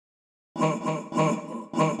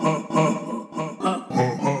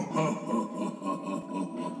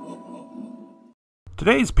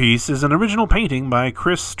Today's piece is an original painting by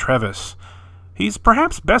Chris Trevas. He's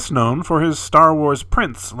perhaps best known for his Star Wars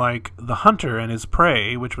prints like The Hunter and His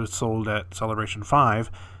Prey, which was sold at Celebration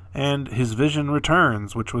 5, and His Vision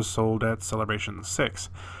Returns, which was sold at Celebration 6.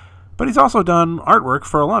 But he's also done artwork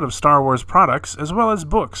for a lot of Star Wars products, as well as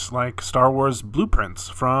books like Star Wars Blueprints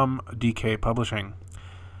from DK Publishing.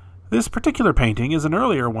 This particular painting is an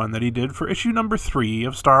earlier one that he did for issue number 3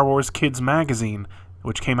 of Star Wars Kids magazine,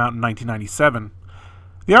 which came out in 1997.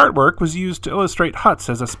 The artwork was used to illustrate Hutts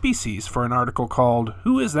as a species for an article called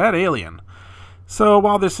Who is That Alien? So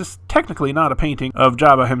while this is technically not a painting of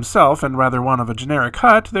Jabba himself and rather one of a generic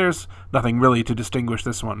Hutt, there's nothing really to distinguish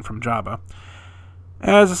this one from Jabba.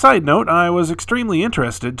 As a side note, I was extremely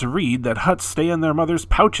interested to read that Hutts stay in their mother's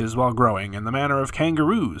pouches while growing in the manner of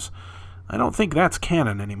kangaroos. I don't think that's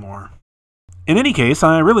canon anymore. In any case,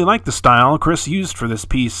 I really like the style Chris used for this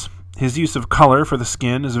piece. His use of color for the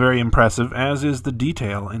skin is very impressive, as is the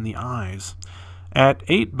detail in the eyes. At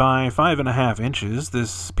 8 by 5.5 inches,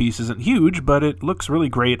 this piece isn't huge, but it looks really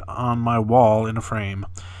great on my wall in a frame.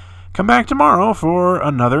 Come back tomorrow for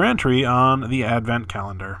another entry on the Advent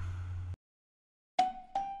Calendar.